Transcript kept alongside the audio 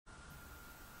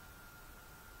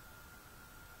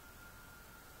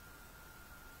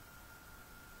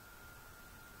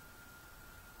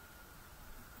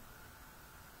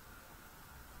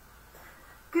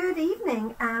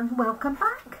evening and welcome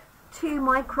back to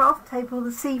my craft table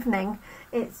this evening.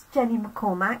 It's Jenny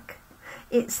McCormack.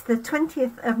 It's the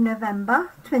 20th of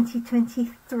November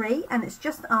 2023 and it's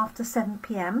just after 7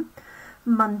 p.m.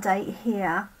 Monday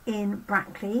here in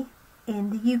Brackley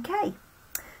in the UK.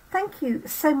 Thank you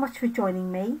so much for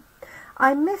joining me.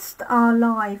 I missed our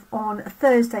live on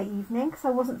Thursday evening because I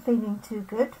wasn't feeling too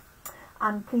good.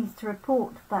 I'm pleased to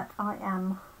report that I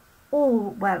am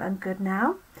all well and good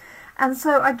now. And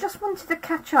so I just wanted to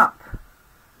catch up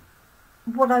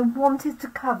what I wanted to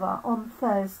cover on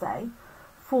Thursday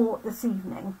for this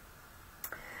evening.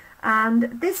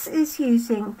 And this is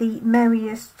using the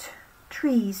Merriest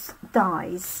Trees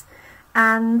dies.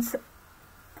 And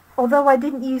although I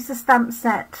didn't use the stamp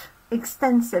set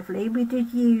extensively, we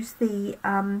did use the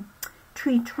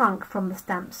tree trunk from the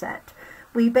stamp set.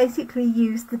 We basically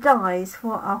used the dies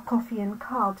for our coffee and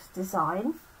card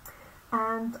design.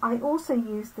 And I also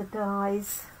used the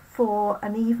dies for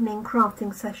an evening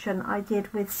crafting session I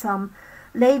did with some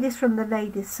ladies from the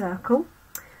Ladies Circle,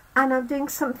 and I'm doing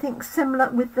something similar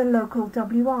with the local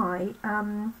WI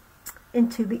in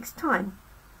 2 weeks' time.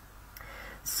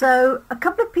 So a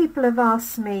couple of people have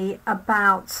asked me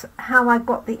about how I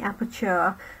got the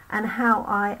aperture and how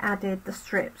I added the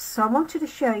strips. So I wanted to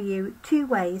show you 2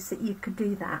 ways that you could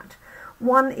do that.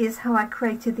 One is how I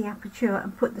created the aperture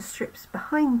and put the strips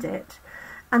behind it,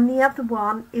 and the other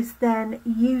one is then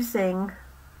using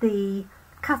the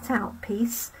cutout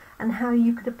piece and how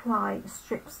you could apply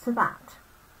strips to that.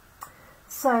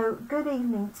 So good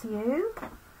evening to you,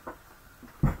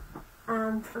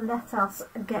 and let us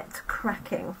get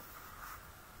cracking.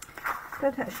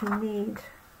 Don't actually need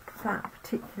that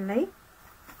particularly.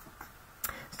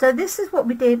 So this is what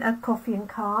we did at Coffee and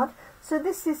Card. So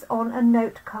this is on a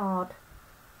note card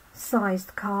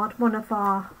sized card, one of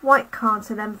our white cards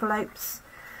and envelopes,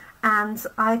 and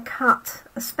I cut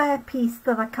a spare piece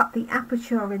that I cut the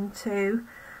aperture into,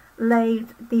 laid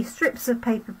the strips of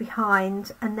paper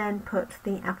behind, and then put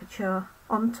the aperture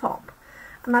on top.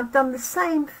 And I've done the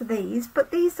same for these,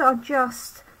 but these are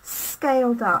just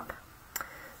scaled up.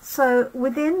 So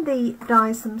within the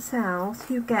dies themselves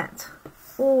you get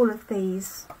all of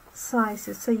these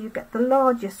sizes. So you get the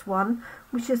largest one,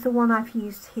 which is the one I've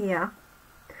used here,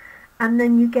 and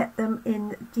then you get them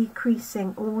in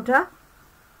decreasing order,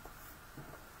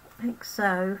 like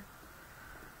so.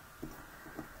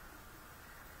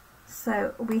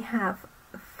 So we have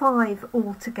 5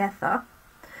 altogether,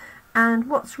 and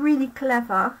what's really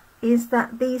clever is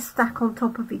that these stack on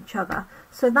top of each other.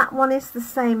 So that one is the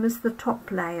same as the top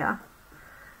layer,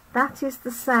 that is the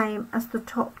same as the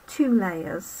top 2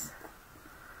 layers,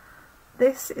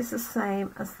 this is the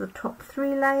same as the top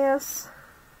 3 layers,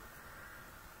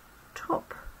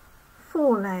 top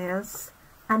 4 layers,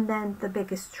 and then the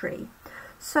biggest tree.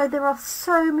 So there are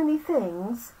so many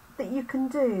things that you can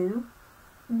do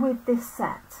with this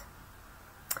set.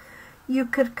 You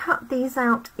could cut these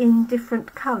out in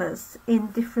different colours,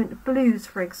 in different blues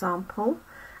for example,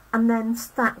 and then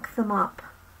stack them up.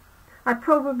 I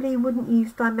probably wouldn't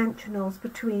use dimensionals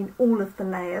between all of the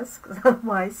layers, because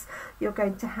otherwise you're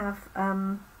going to have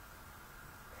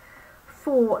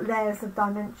 4 layers of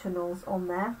dimensionals on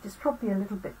there, which is probably a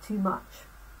little bit too much.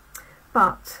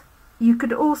 But you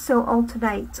could also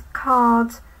alternate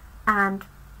card and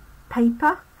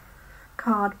paper,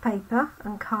 card, paper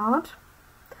and card,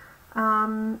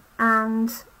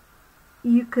 and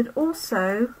you could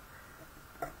also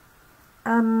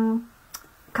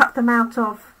cut them out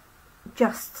of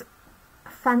just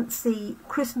fancy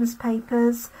Christmas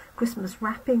papers, Christmas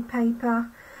wrapping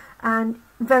paper, and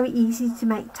very easy to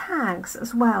make tags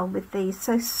as well with these.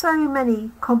 So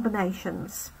many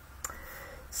combinations.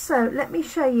 So let me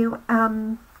show you.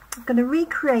 I'm going to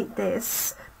recreate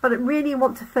this, but I really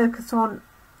want to focus on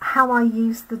how I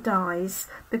use the dies,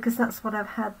 because that's what I've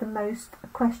had the most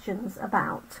questions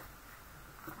about.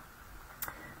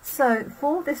 So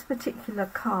for this particular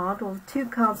card, or the 2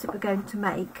 cards that we're going to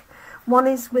make, one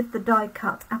is with the die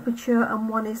cut aperture and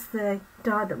one is the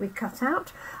die that we cut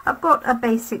out. I've got a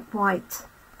basic white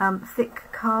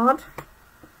thick card.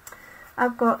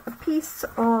 I've got a piece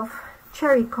of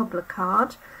cherry cobbler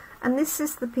card, and this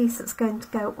is the piece that's going to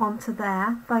go onto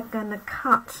there. I'm going to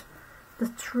cut the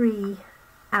tree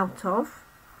out of,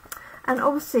 and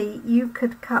obviously you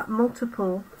could cut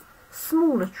multiple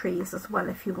smaller trees as well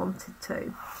if you wanted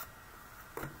to.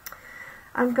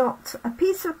 I've got a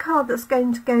piece of card that's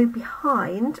going to go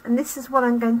behind, and this is what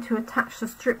I'm going to attach the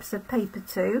strips of paper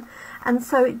to, and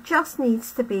so it just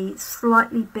needs to be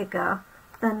slightly bigger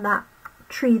than that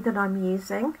tree that I'm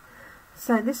using.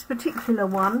 So this particular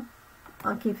one,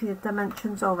 I'll give you the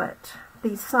dimensions of it.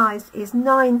 the size is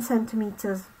 9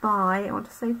 centimeters by, I want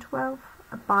to say 12,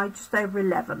 by just over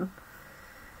 11.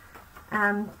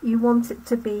 And you want it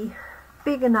to be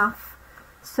big enough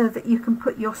so that you can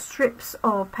put your strips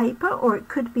of paper, or it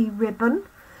could be ribbon,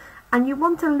 and you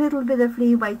want a little bit of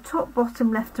leeway top,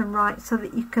 bottom, left and right, so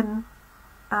that you can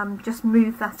just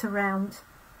move that around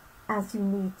as you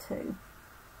need to.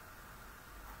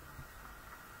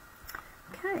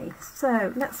 Okay,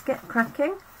 so let's get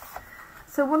cracking.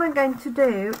 So what I'm going to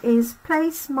do is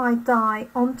place my die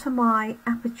onto my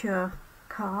aperture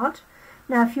card.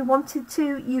 Now if you wanted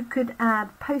to, you could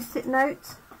add post-it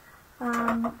notes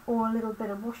or a little bit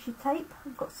of washi tape.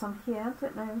 I've got some here, I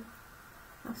don't know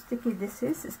how sticky this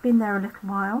is. It's been there a little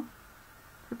while.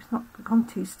 Hope it's not gone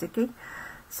too sticky.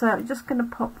 So I'm just going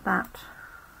to pop that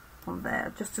on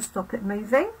there just to stop it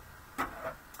moving.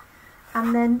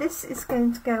 And then this is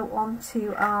going to go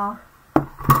onto our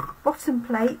bottom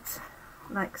plate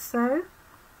like so.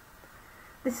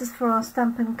 This is for our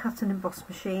Stampin Cut and Emboss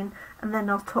machine, and then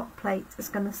our top plate is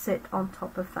going to sit on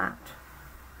top of that.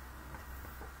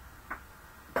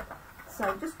 So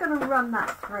I'm just going to run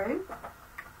that through.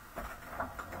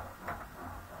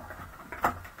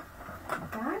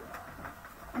 Okay.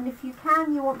 And if you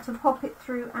can, you want to pop it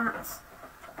through at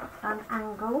an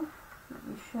angle. Let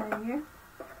me show you.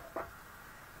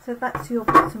 So that's your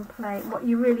bottom plate. What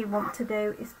you really want to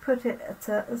do is put it at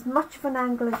as much of an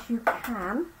angle as you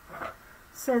can,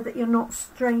 so that you're not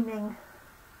straining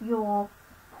your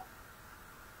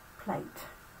plate.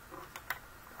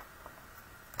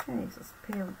 Okay, so let's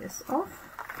peel this off,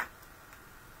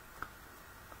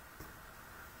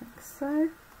 like so.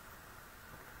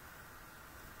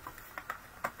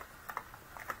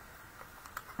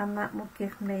 And that will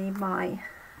give me my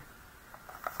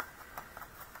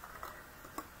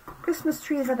Christmas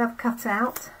tree that I've cut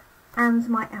out and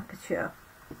my aperture.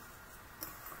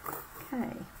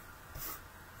 Okay.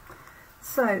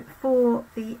 So for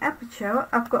the aperture,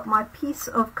 I've got my piece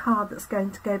of card that's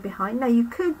going to go behind. Now you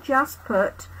could just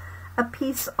put a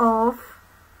piece of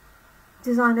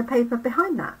designer paper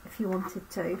behind that if you wanted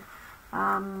to.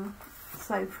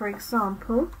 So for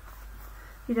example,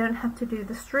 you don't have to do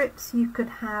the strips. You could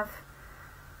have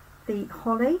the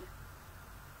holly,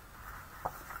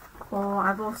 or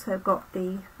I've also got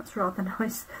the, that's rather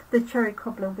nice, the cherry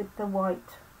cobbler with the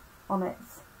white on it.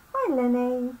 Hi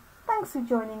Lenny, thanks for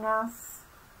joining us.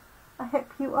 I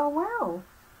hope you are well.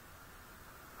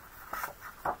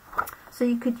 So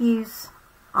you could use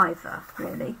either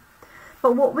really.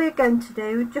 But what we're going to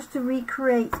do, just to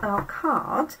recreate our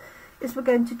card, is we're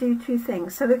going to do two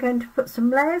things. So we're going to put some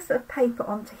layers of paper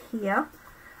onto here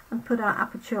and put our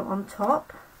aperture on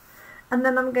top. And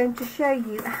then I'm going to show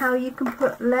you how you can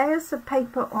put layers of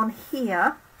paper on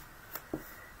here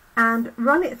and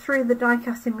run it through the die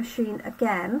casting machine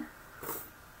again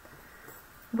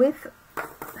with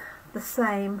the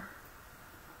same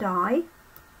die,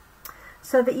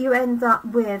 so that you end up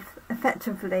with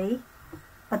effectively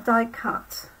a die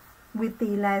cut with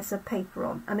the layers of paper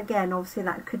on. And again, obviously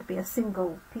that could be a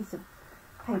single piece of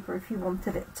paper if you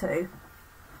wanted it to.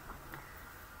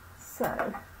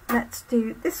 So let's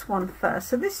do this one first.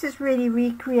 So this is really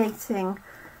recreating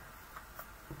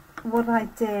what I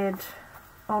did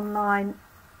online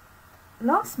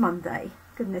last Monday.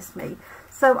 Goodness me.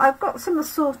 So I've got some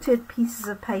assorted pieces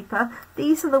of paper.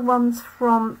 These are the ones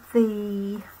from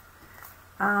the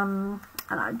and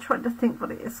I'm trying to think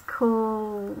what it is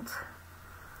called.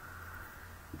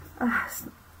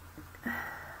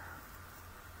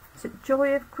 Is it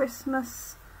Joy of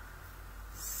Christmas?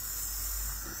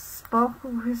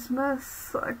 Sparkle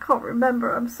Christmas? I can't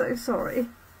remember, I'm so sorry.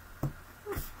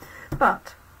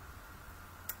 But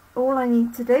all I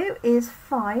need to do is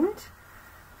find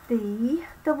the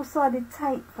double-sided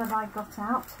tape that I got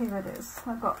out. Here it is.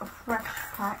 I've got a fresh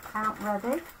pack out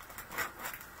ready.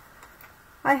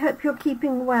 I hope you're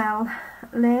keeping well,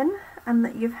 Lynn, and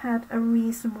that you've had a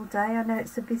reasonable day. I know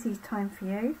it's a busy time for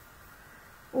you.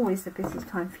 Always a busy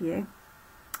time for you.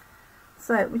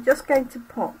 So we're just going to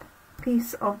pop a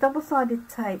piece of double-sided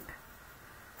tape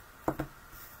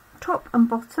top and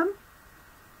bottom,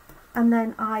 and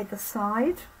then either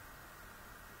side.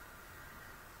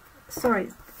 Sorry,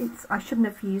 I shouldn't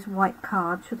have used white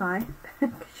card, should I?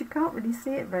 Because you can't really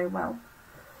see it very well.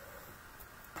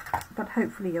 But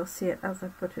hopefully you'll see it as I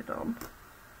put it on.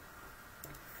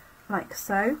 Like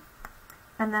so.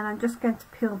 And then I'm just going to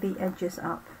peel the edges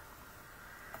up.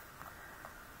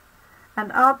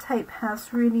 And our tape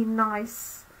has really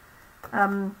nice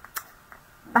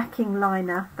backing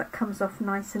liner that comes off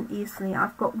nice and easily.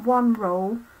 I've got one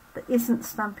roll that isn't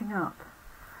stamping up.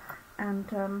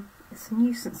 And it's a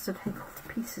nuisance to take all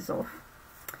the pieces off.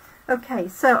 Okay,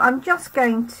 so I'm just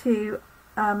going to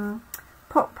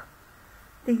pop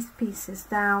these pieces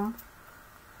down.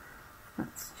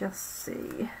 Let's just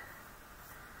see.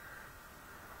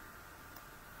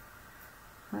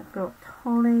 I've got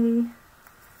holly.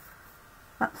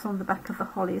 That's on the back of the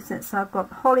holly, isn't it? So I've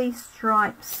got holly,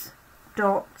 stripes,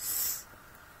 dots,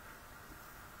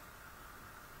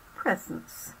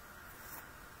 presents.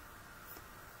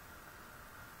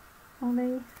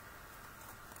 Holly.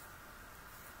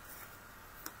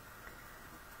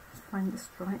 Let's find the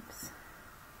stripes.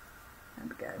 There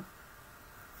we go.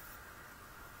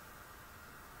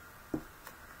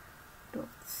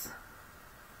 Dots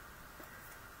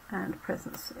and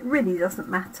presents. It really doesn't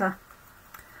matter.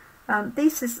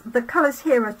 The colours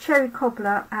here are Cherry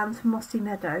Cobbler and Mossy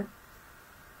Meadow.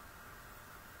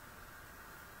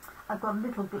 I've got a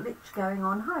little glitch going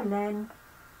on. Hi Len,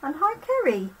 and hi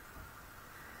Kerry.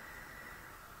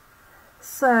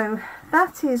 So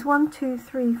that is 1, 2,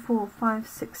 3, 4, 5,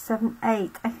 6, 7,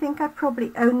 8. I think I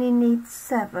probably only need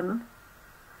 7.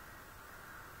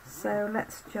 So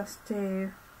let's just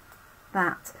do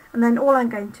that. And then all I'm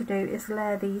going to do is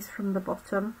layer these from the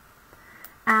bottom.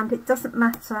 And it doesn't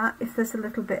matter if there's a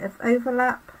little bit of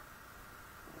overlap.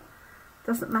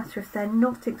 Doesn't matter if they're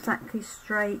not exactly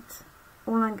straight.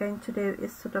 All I'm going to do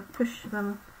is sort of push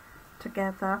them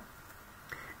together.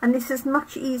 And this is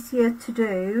much easier to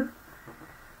do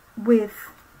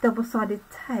with double-sided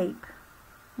tape.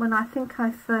 When I think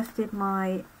I first did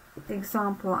my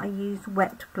example, I used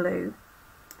wet glue,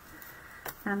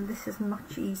 and this is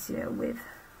much easier with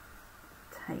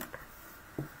tape.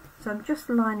 So I'm just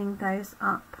lining those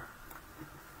up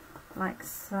like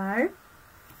so,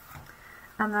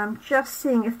 and I'm just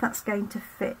seeing if that's going to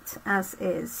fit as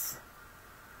is.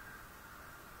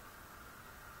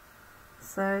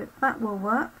 So that will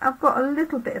work. I've got a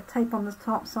little bit of tape on the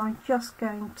top, so I'm just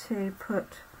going to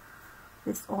put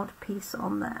this odd piece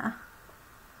on there,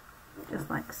 just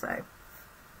like so.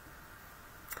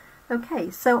 Okay,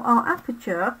 so our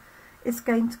aperture is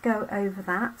going to go over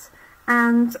that,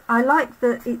 and I like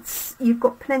that you've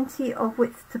got plenty of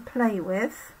width to play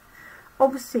with.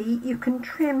 Obviously you can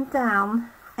trim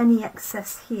down any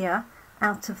excess here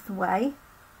out of the way.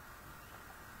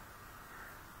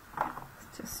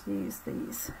 Just use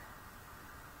these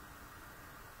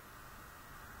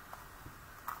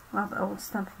rather old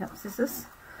Stampin' Up scissors,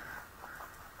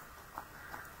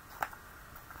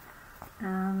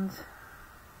 and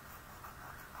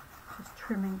just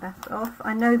trimming that off.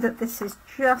 I know that this is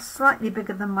just slightly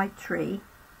bigger than my tree.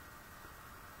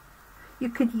 You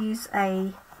could use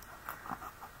a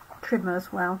trimmer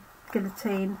as well,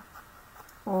 guillotine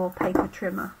or paper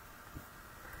trimmer,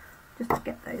 just to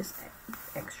get those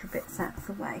extra bits out of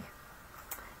the way.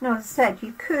 Now, as I said,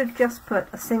 you could just put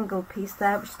a single piece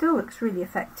there, which still looks really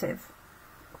effective,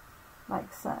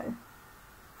 like so.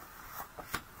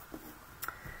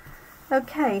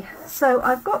 Okay, so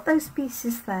I've got those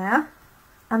pieces there,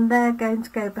 and they're going to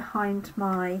go behind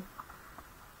my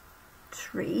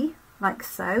tree, like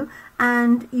so.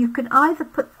 And you could either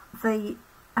put the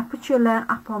aperture layer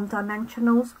up on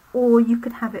dimensionals, or you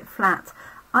could have it flat.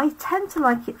 I tend to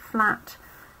like it flat,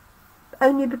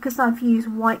 only because I've used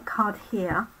white card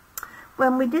here.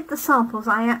 When we did the samples,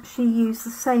 I actually used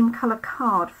the same colour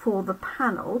card for the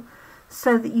panel,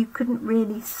 so that you couldn't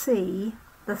really see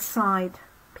the side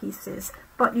pieces,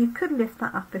 but you could lift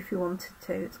that up if you wanted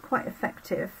to. It's quite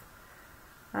effective,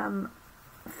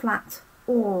 flat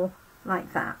or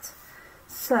like that.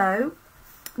 So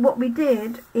what we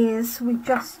did is we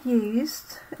just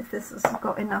used, if this has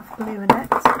got enough glue in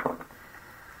it,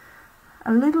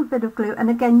 a little bit of glue,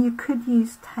 and again you could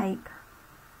use tape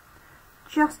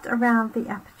just around the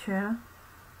aperture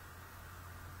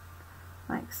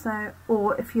like so,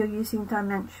 or if you're using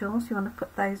dimensionals you want to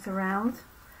put those around.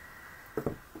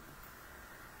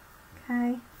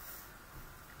 Okay,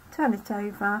 turn it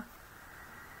over,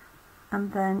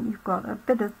 and then you've got a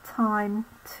bit of time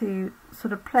to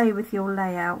sort of play with your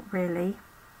layout, really,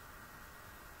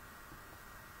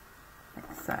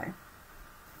 like so.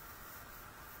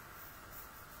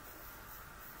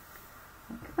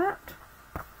 Like that.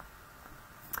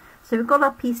 So we've got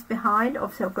our piece behind.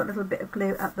 Obviously I've got a little bit of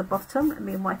glue at the bottom. Let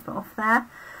me wipe it off there.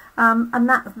 And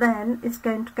that then is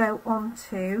going to go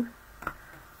onto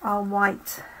our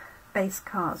white base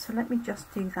card. So let me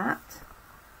just do that.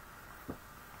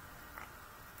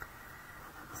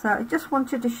 So I just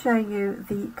wanted to show you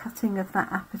the cutting of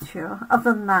that aperture.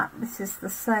 Other than that, this is the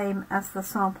same as the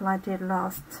sample I did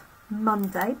last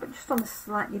Monday, but just on a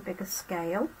slightly bigger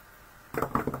scale.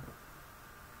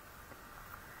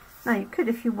 Now you could,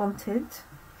 if you wanted,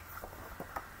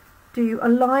 do a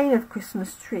line of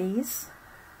Christmas trees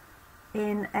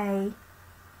in a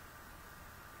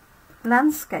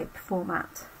landscape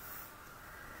format.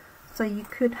 So you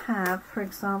could have, for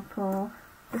example,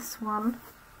 this one,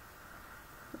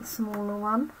 the smaller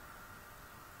one,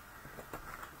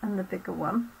 and the bigger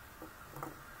one.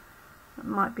 It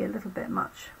might be a little bit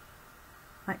much,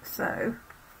 like so.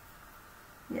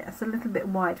 Yeah, it's a little bit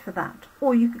wide for that.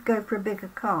 Or you could go for a bigger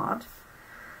card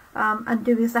and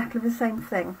do exactly the same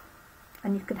thing.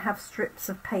 And you could have strips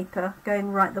of paper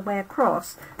going right the way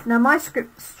across. Now my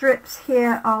strips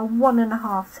here are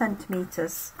 1.5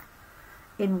 centimeters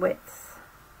in width.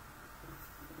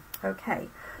 Okay,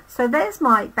 so there's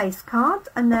my base card,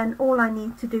 and then all I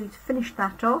need to do to finish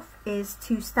that off is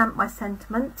to stamp my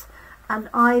sentiment and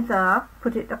either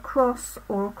put it across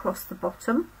or across the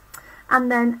bottom,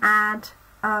 and then add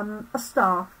a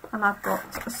star. And I've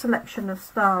got a selection of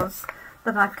stars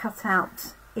that I've cut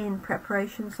out in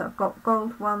preparation. So I've got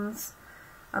gold ones,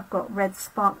 I've got red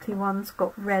sparkly ones,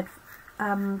 got red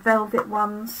velvet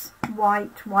ones,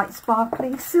 white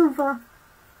sparkly, silver,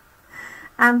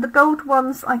 and the gold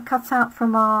ones I cut out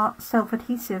from our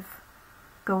self-adhesive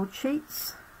gold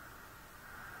sheets.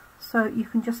 So you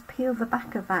can just peel the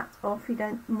back of that off, you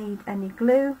don't need any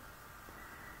glue,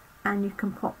 and you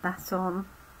can pop that on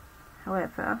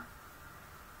however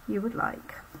you would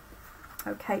like.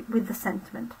 Okay, with the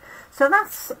sentiment. So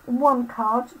that's one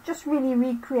card, just really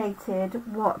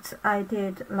recreated what I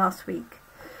did last week.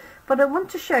 What I want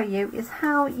to show you is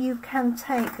how you can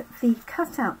take the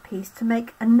cutout piece to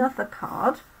make another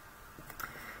card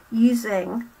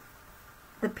using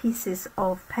the pieces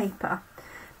of paper.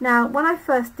 Now when I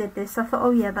first did this I thought,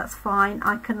 oh yeah, that's fine,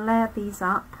 I can layer these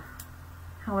up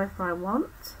however I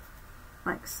want,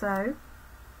 like so,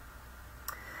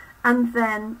 and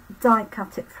then die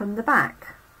cut it from the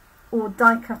back or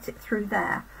die cut it through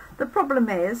there. The problem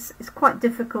is it's quite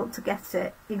difficult to get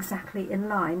it exactly in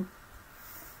line.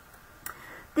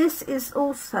 This is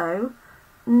also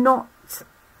not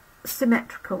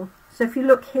symmetrical. So if you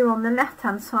look here on the left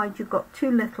hand side, you've got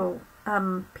two little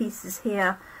pieces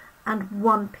here and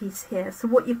one piece here. So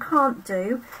what you can't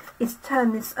do is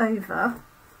turn this over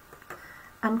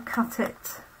and cut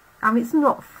it. I mean, it's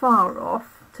not far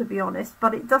off, to be honest,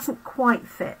 but it doesn't quite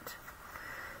fit.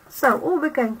 So all we're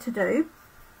going to do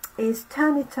is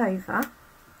turn it over,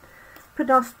 put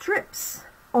our strips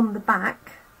on the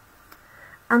back,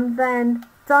 and then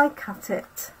die cut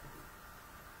it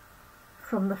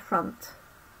from the front.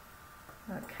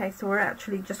 Okay, so we're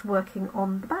actually just working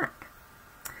on the back.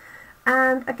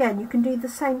 And again, you can do the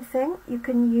same thing. You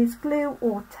can use glue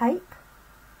or tape.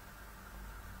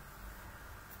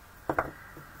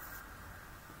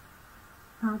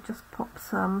 I'll just pop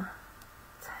some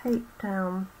tape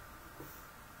down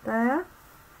there.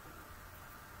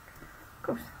 Of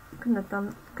course,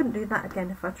 couldn't do that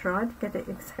again if I tried to get it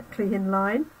exactly in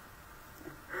line.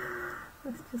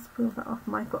 Let's just pull that off.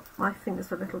 My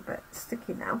fingers are a little bit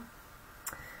sticky now.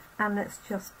 And let's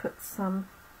just put some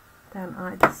down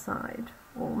either side,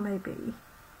 or maybe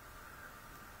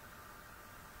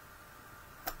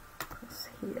across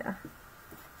here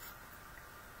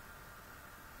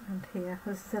and here.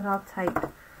 As I said, our tape,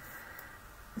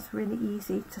 it's really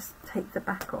easy to take the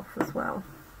back off as well.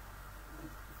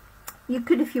 You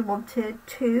could, if you wanted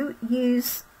to,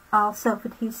 use our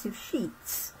self-adhesive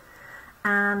sheets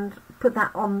and put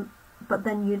that on, but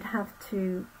then you'd have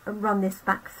to run this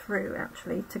back through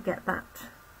actually to get that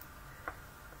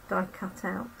die cut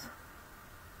out.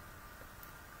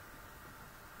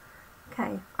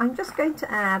 Okay, I'm just going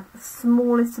to add the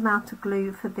smallest amount of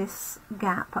glue for this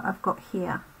gap that I've got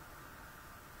here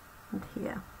and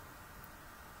here,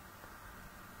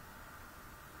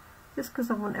 just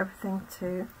because I want everything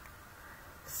to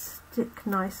stick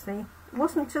nicely. It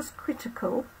wasn't just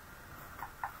critical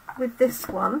with this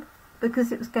one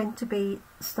because it was going to be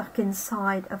stuck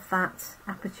inside of that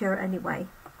aperture anyway.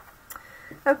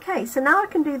 Okay, so now I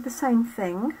can do the same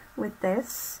thing with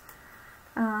this,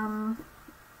 and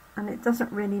it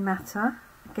doesn't really matter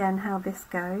again how this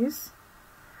goes.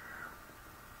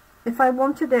 If I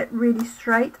wanted it really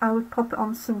straight, I would pop it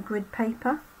on some grid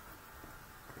paper.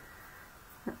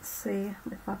 Let's see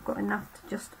if I've got enough to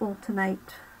just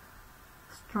alternate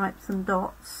stripes and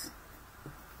dots.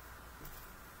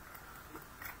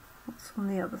 What's on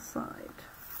the other side?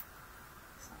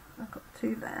 I've got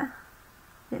two there.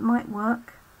 It might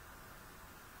work,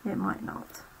 it might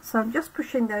not. So I'm just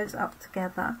pushing those up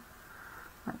together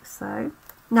like so.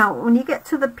 Now when you get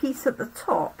to the piece at the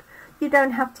top, you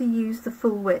don't have to use the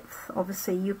full width,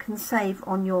 obviously you can save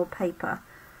on your paper.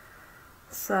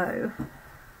 So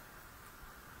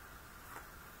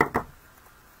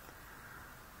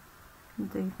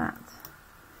do that.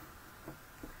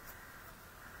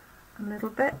 a little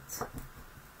bit,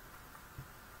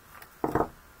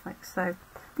 like so.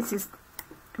 This is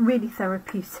really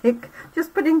therapeutic,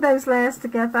 just putting those layers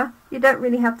together. You don't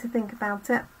really have to think about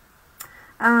it.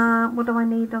 What do I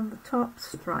need on the top?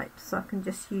 Stripes, so I can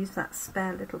just use that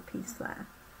spare little piece there.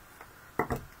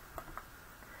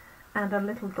 And a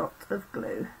little dot of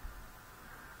glue.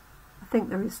 I think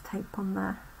there is tape on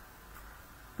there,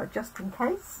 but just in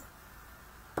case.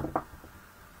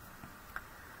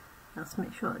 Let's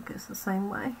make sure it goes the same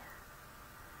way.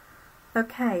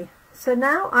 Okay, so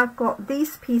now I've got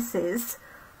these pieces,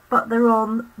 but they're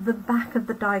on the back of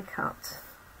the die cut.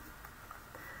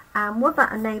 And what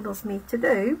that enables me to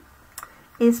do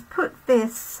is put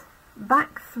this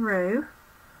back through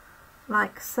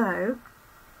like so,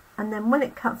 and then when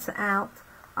it cuts it out,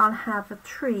 I'll have a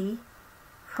tree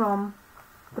from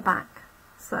the back.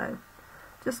 So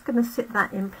just going to sit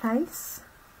that in place.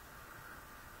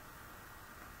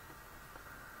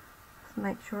 Let's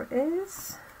make sure it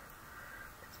is.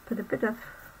 Just put a bit of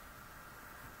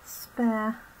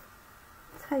spare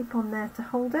tape on there to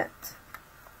hold it.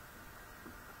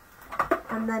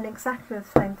 And then exactly the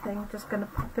same thing, just going to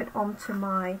pop it onto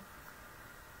my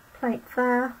plate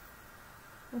there.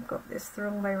 I've got this the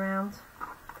wrong way around.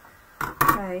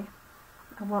 Okay,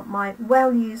 I want my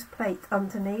well-used plate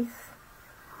underneath.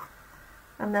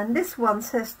 And then this one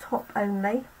says top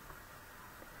only,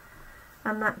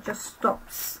 and that just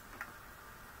stops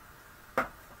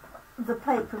the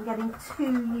plate from getting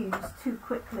too used too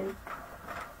quickly.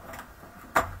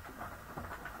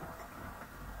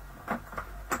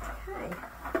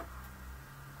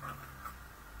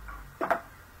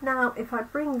 Now if I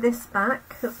bring this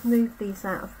back, let's move these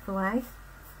out of the way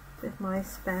with my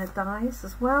spare dies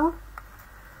as well.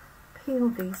 Peel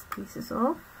these pieces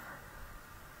off.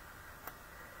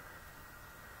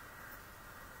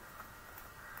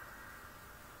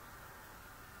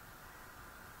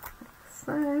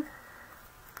 So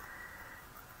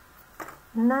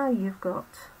now you've got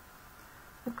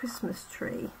a Christmas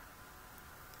tree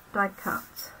die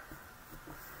cut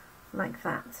like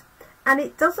that. And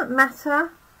it doesn't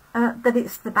matter that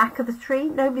it's the back of the tree.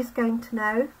 Nobody's going to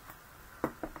know.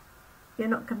 You're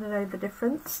not going to know the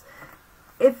difference.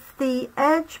 If the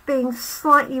edge being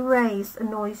slightly raised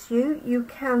annoys you, you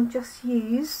can just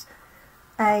use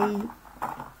a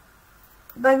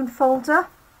bone folder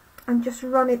and just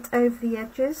run it over the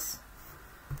edges.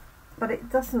 But it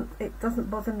doesn't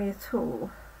bother me at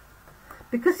all,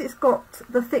 because it's got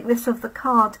the thickness of the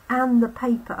card and the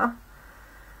paper.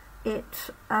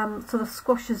 It sort of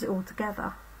squashes it all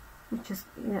together, which is,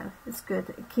 you know, it's good.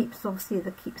 It keeps, obviously,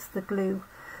 keeps the glue.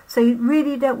 So you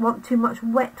really don't want too much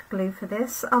wet glue for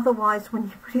this, otherwise when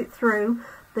you put it through,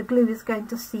 the glue is going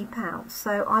to seep out.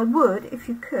 So I would, if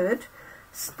you could,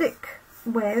 stick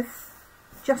with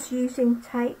just using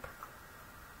tape,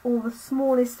 or the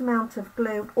smallest amount of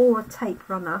glue, or a tape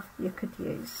runner you could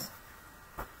use.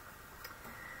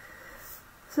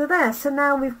 So there, so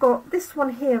now we've got this one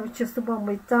here, which is the one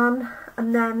we've done,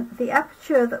 and then the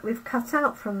aperture that we've cut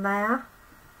out from there,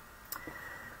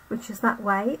 which is that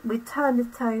way, we turned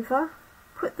it over,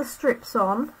 put the strips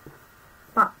on,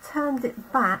 but turned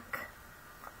it back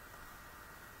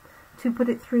to put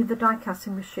it through the die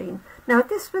casting machine. Now if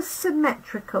this was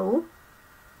symmetrical,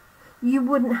 you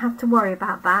wouldn't have to worry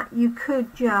about that. You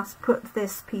could just put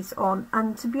this piece on,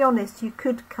 and to be honest, you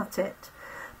could cut it.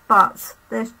 But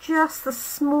there's just the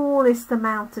smallest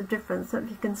amount of difference. If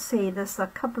you can see, there's a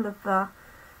couple of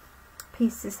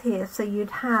pieces here, so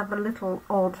you'd have a little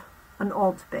an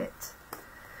odd bit.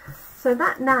 So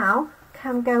that now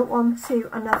can go onto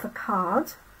another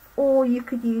card, or you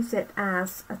could use it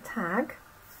as a tag.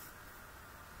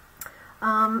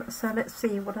 So let's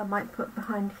see what I might put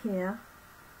behind here.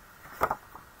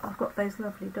 I've got those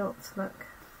lovely dots, look.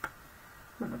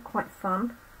 That look quite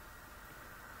fun.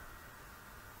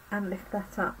 And lift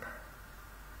that up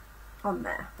on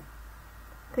there.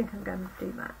 I think I'm going to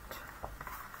do that.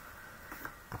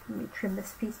 Let me trim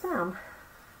this piece down.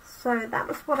 So that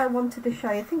was what I wanted to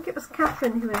show you. I think it was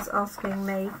Catherine who was asking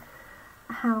me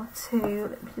how to,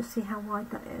 let me just see how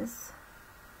wide that is.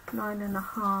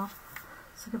 9.5.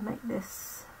 So I can make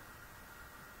this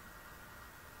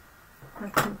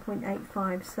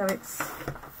 13.85, so it's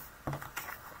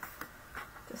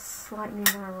just slightly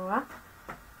narrower.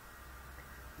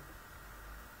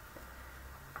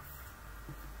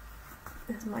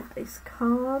 There's my base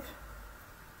card.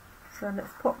 So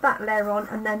let's pop that layer on,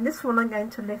 and then this one I'm going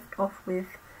to lift off with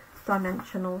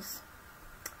dimensionals.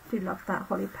 I do love that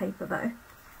holly paper though.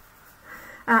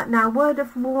 Now, word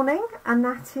of warning, and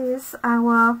that is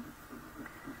our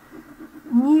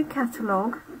new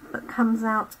catalogue that comes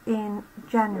out in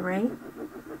January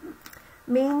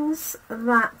means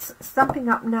that Stampin'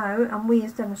 Up know, and we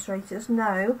as demonstrators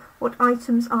know, what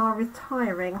items are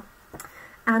retiring.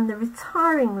 And the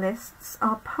retiring lists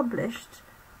are published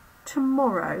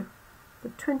tomorrow, the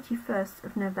 21st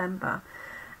of November.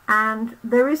 And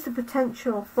there is the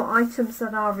potential for items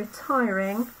that are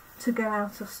retiring to go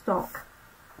out of stock.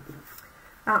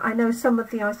 I know some of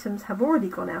the items have already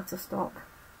gone out of stock.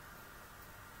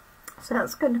 So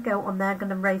that's going to go on there, going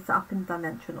to raise that up in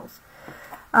dimensionals.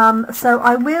 So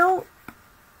I will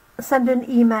send an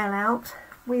email out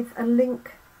with a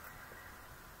link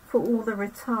for all the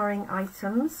retiring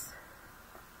items.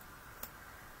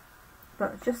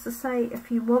 But just to say,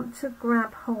 if you want to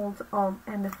grab hold of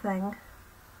anything,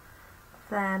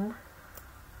 then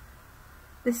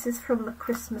this is from the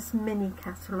Christmas mini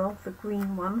catalogue, the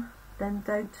green one, then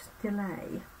don't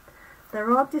delay.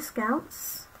 There are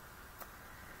discounts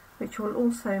which will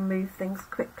also move things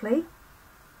quickly.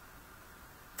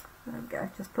 There we go,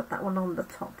 just put that one on the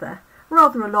top there.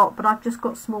 Rather a lot, but I've just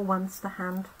got small ones to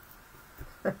hand,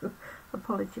 so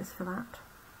apologies for that.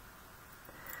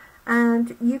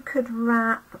 And you could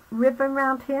wrap ribbon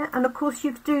around here, and of course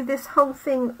you could do this whole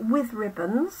thing with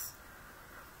ribbons.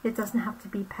 It doesn't have to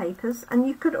be papers, and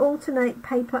you could alternate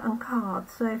paper and card.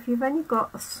 So if you've only got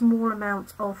a small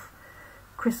amount of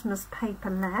Christmas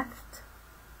paper left,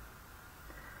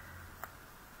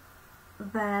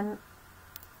 then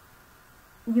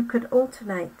you could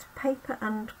alternate paper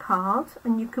and card,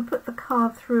 and you could put the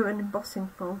card through an embossing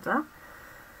folder.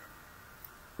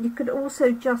 You could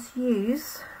also just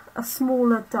use a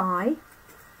smaller die.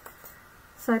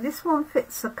 So this one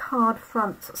fits a card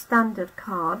front standard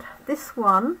card. This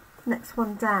one, next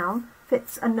one down,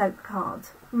 fits a note card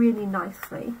really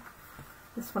nicely.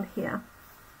 This one here.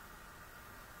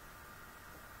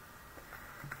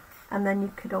 And then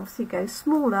you could obviously go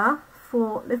smaller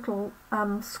for little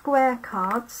square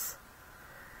cards,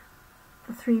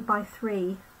 the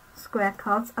 3x3 square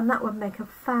cards, and that would make a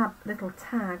fab little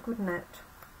tag, wouldn't it?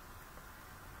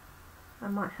 I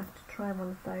might have to try one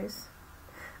of those.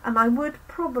 And I would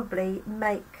probably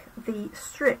make the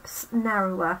strips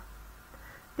narrower.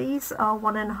 These are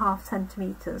 1.5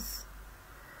 centimetres,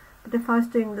 but if I was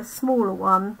doing the smaller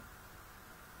one,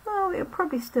 well, it would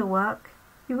probably still work.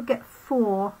 You would get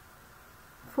four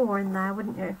in there,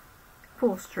 wouldn't you?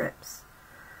 4 strips.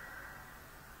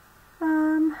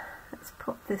 Let's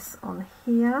pop this on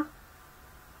here,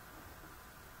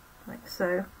 like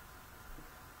so.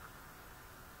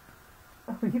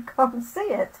 Oh, you can't see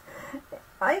it.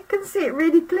 I can see it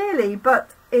really clearly,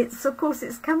 but it's, of course,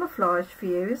 it's camouflage for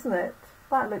you, isn't it?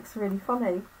 That looks really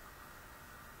funny.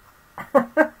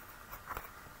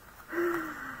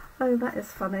 Oh, that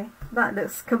is funny. That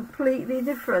looks completely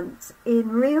different in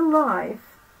real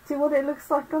life to what it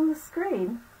looks like on the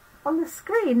screen. On the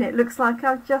screen it looks like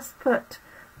I've just put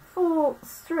 4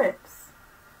 strips.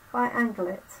 If I angle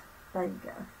it, there you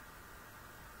go.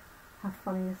 How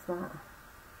funny is that?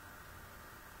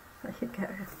 There you go.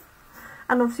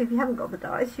 And obviously if you haven't got the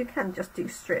dies, you can just do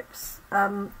strips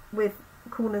with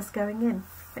corners going in.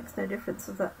 Makes no difference,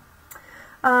 does it?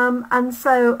 And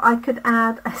so I could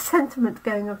add a sentiment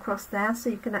going across there so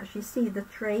you can actually see the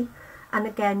tree. And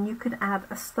again, you could add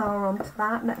a star onto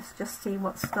that. Let's just see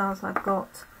what stars I've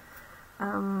got.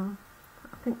 I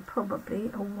think probably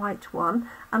a white one.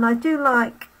 And I do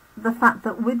like the fact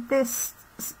that with this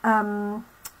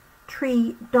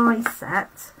tree die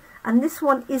set, and this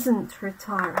one isn't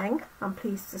retiring, I'm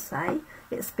pleased to say,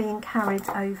 it's being carried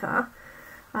over.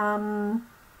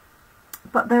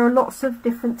 But there are lots of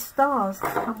different stars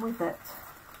that come with it.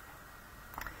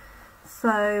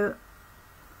 So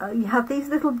you have these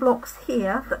little blocks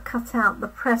here that cut out the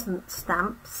present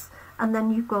stamps, and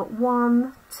then you've got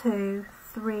 1, 2,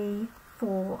 3,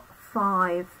 4,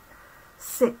 5,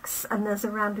 6, and there's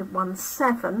a rounded one,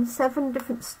 7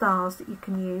 different stars that you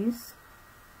can use.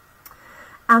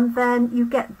 And then you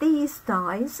get these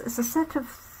dies as a set of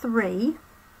 3,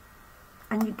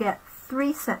 and you get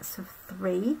 3 sets of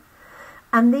 3,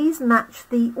 and these match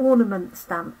the ornament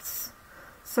stamps.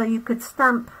 So you could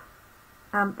stamp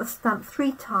the stamp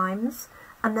 3 times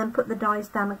and then put the dies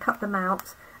down and cut them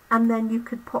out, and then you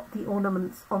could pop the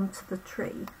ornaments onto the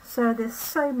tree. So there's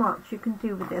so much you can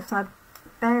do with this. I've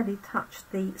barely touched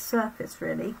the surface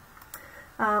really.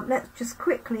 Let's just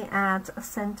quickly add a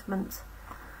sentiment,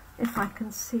 if I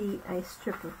can see a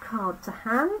strip of card to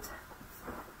hand,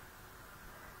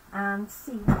 and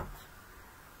see what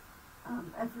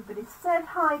everybody said.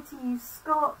 Hi to you,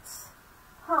 Scott.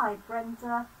 Hi,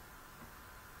 Brenda.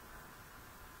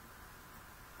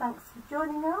 Thanks for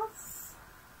joining us.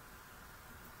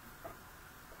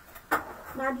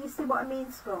 Now do you see what I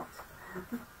mean, Scott?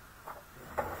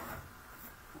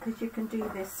 because you can do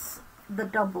this the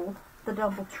double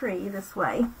tree this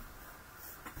way.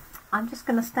 I'm just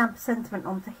going to stamp a sentiment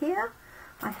onto here.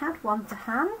 I had one to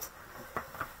hand.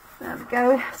 There we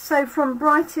go. So from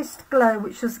Brightest Glow,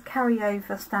 which was a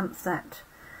carryover stamp set,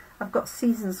 I've got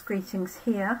Season's Greetings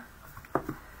here,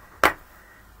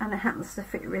 and it happens to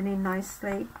fit really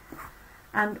nicely.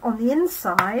 And on the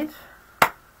inside,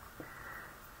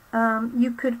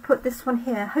 you could put this one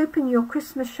here, hoping your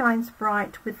Christmas shines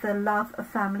bright with the love of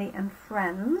family and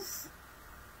friends.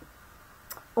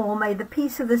 Or may the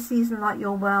peace of the season light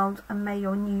your world, and may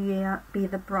your new year be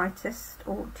the brightest,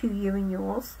 or to you and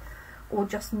yours. Or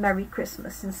just Merry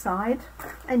Christmas inside.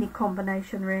 Any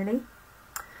combination really.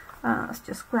 Let's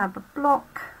just grab a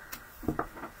block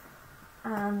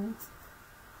and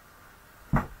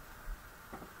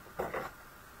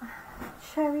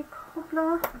cherry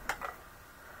cobbler.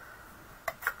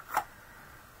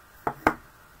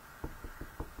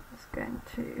 Just going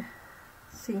to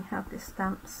see how this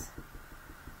stamps.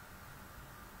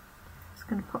 Just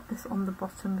going to pop this on the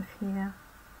bottom of here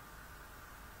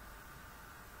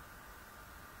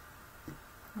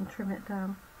and trim it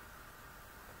down.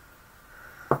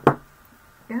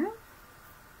 Go.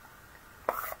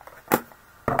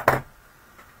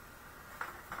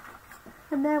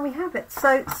 And there we have it.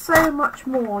 So much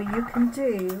more you can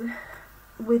do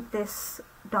with this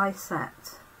die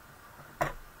set.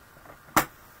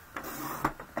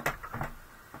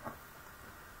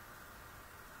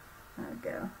 There we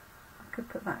go. I could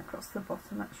put that across the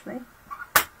bottom actually.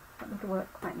 That would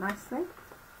work quite nicely.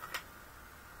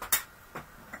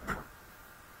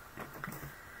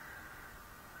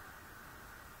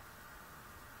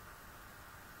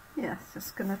 Yes,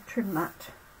 just going to trim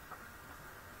that.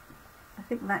 I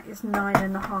think that is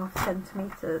 9.5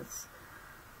 centimetres.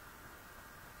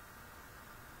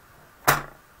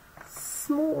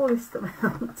 Smallest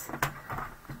amount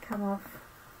to come off.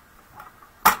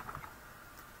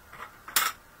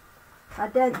 I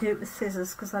don't do it with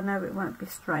scissors because I know it won't be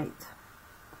straight.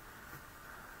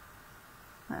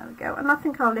 There we go. And I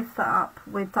think I'll lift that up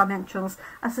with dimensionals.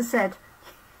 As I said,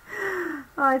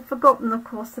 I've forgotten, of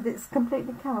course, that it's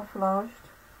completely camouflaged.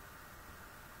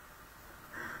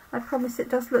 I promise it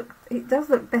does look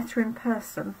better in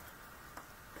person.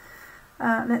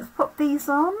 Let's pop these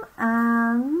on,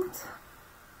 and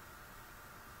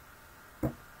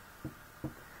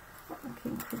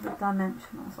looking for the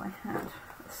dimensionals I had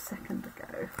a second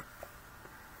ago.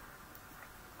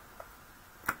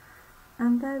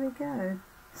 And there we go.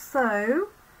 So,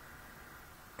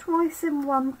 twice in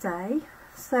one day.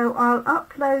 So I'll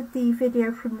upload the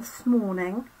video from this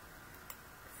morning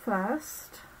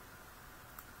first,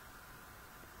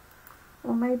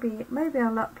 or maybe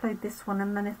I'll upload this one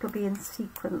and then it'll be in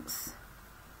sequence.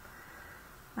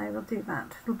 I will do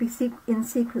that. It'll be in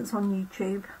sequence on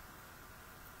YouTube.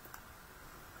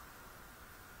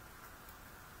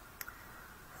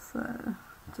 So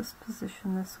just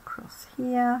position this across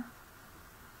here.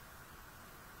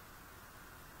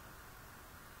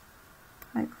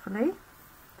 Hopefully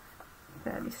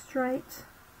fairly straight,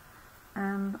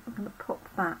 and I'm going to pop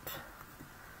that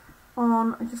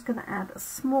on. I'm just going to add a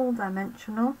small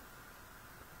dimensional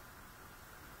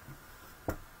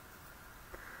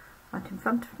right in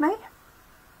front of me.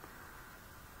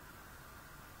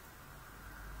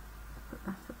 Put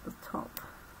that at the top.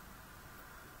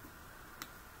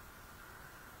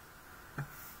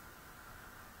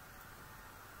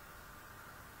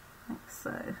 Like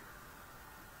so.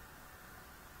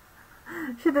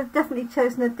 Should have definitely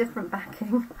chosen a different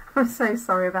backing. I'm so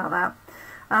sorry about that.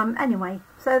 Anyway,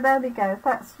 so there we go.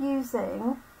 That's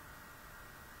using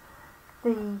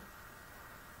the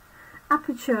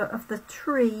aperture of the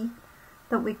tree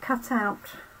that we cut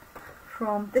out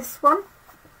from this one,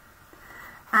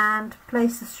 and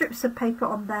placed the strips of paper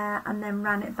on there and then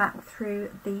ran it back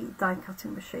through the die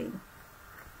cutting machine.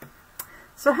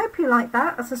 So I hope you like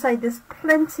that. As I say, there's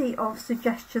plenty of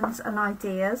suggestions and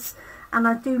ideas, and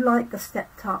I do like the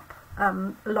stepped up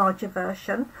larger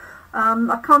version.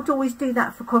 I can't always do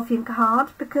that for coffee and card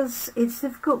because it's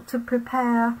difficult to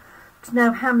prepare to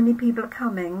know how many people are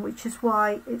coming, which is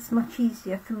why it's much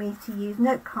easier for me to use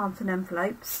note cards and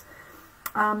envelopes,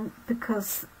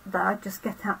 because I just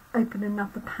get out, open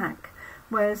another pack.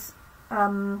 Whereas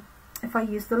if I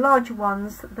use the larger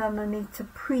ones, then I need to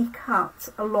pre-cut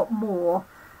a lot more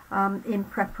in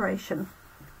preparation.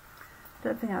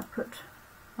 Don't think I've put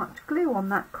much glue on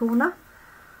that corner,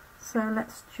 so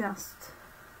let's just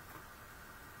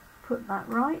put that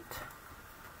right.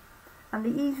 And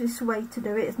the easiest way to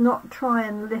do it is not try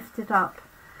and lift it up,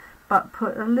 but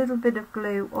put a little bit of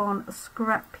glue on a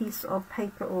scrap piece of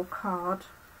paper or card,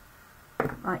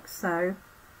 like so,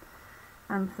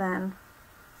 and then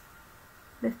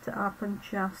lift it up and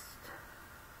just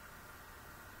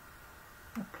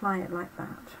apply it like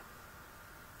that.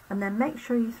 And then make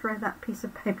sure you throw that piece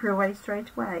of paper away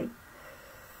straight away.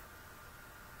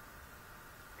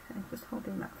 Okay, just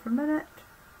holding that for a minute.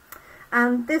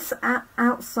 And this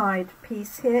outside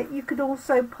piece here, you could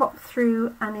also pop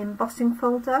through an embossing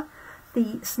folder.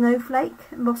 The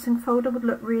snowflake embossing folder would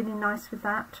look really nice with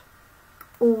that,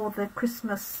 or the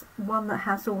Christmas one that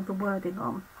has all the wording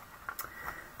on.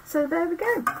 So there we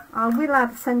go. I will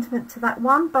add a sentiment to that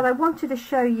one, but I wanted to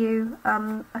show you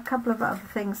a couple of other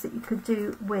things that you could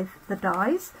do with the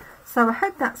dies. So I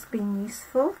hope that's been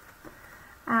useful.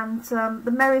 And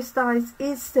the Merriest dies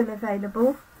is still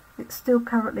available. It's still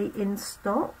currently in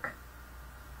stock.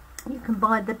 You can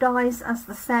buy the dies as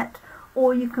the set,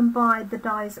 or you can buy the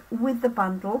dies with the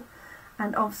bundle,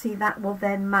 and obviously that will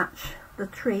then match the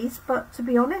trees. But to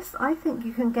be honest, I think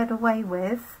you can get away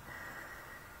with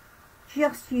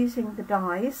just using the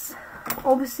dies.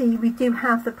 Obviously we do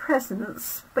have the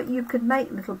presents, but you could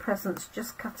make little presents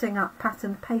just cutting up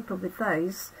patterned paper with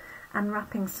those and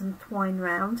wrapping some twine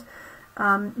round.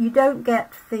 You don't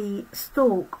get the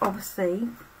stalk obviously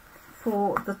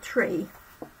for the tree,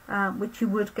 which you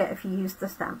would get if you used the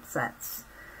stamp sets,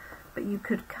 but you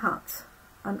could cut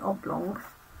an oblong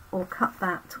or cut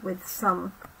that with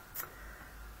some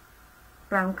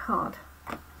brown card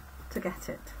to get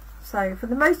it. So for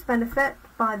the most benefit,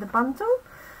 buy the bundle,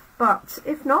 but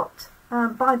if not,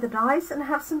 buy the dies and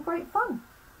have some great fun.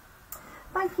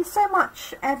 Thank you so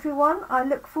much everyone. I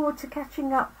look forward to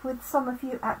catching up with some of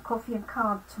you at Coffee and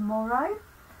Card tomorrow,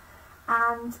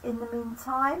 and in the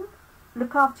meantime,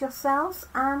 look after yourselves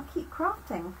and keep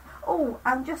crafting. Oh,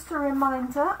 and just a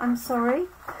reminder, I'm sorry,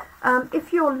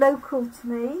 if you're local to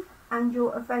me and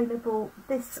you're available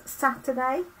this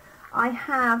Saturday, I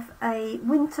have a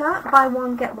winter buy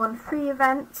one get one free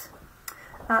event.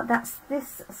 That's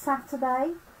this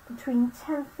Saturday between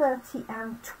 10:30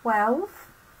 and 12,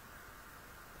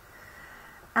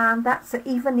 and that's at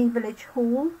Everney Village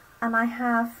Hall. And I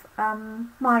have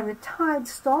my retired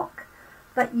stock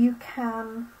that you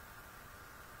can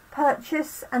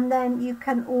purchase, and then you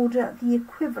can order the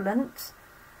equivalent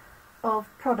of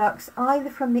products either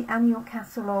from the annual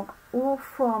catalogue or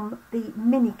from the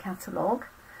mini catalogue,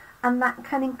 and that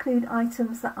can include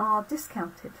items that are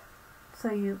discounted,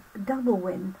 so you double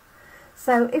win.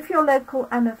 So if you're local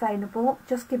and available,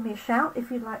 just give me a shout if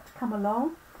you'd like to come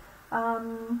along.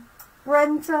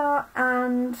 Brenda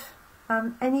and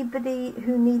anybody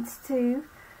who needs to,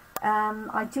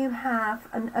 I do have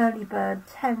an early bird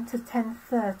 10 to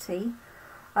 10:30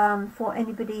 for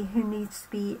anybody who needs to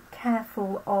be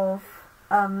careful of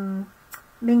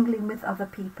mingling with other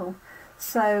people.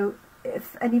 So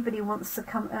if anybody wants to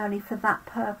come early for that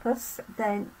purpose,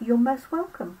 then you're most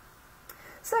welcome.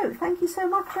 So thank you so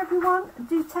much everyone.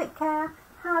 Do take care.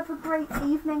 Have a great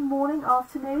evening, morning,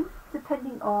 afternoon,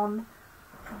 depending on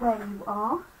where you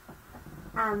are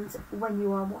and when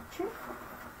you are watching.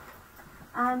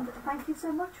 And thank you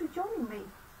so much for joining me.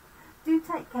 Do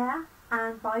take care,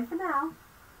 and bye for now.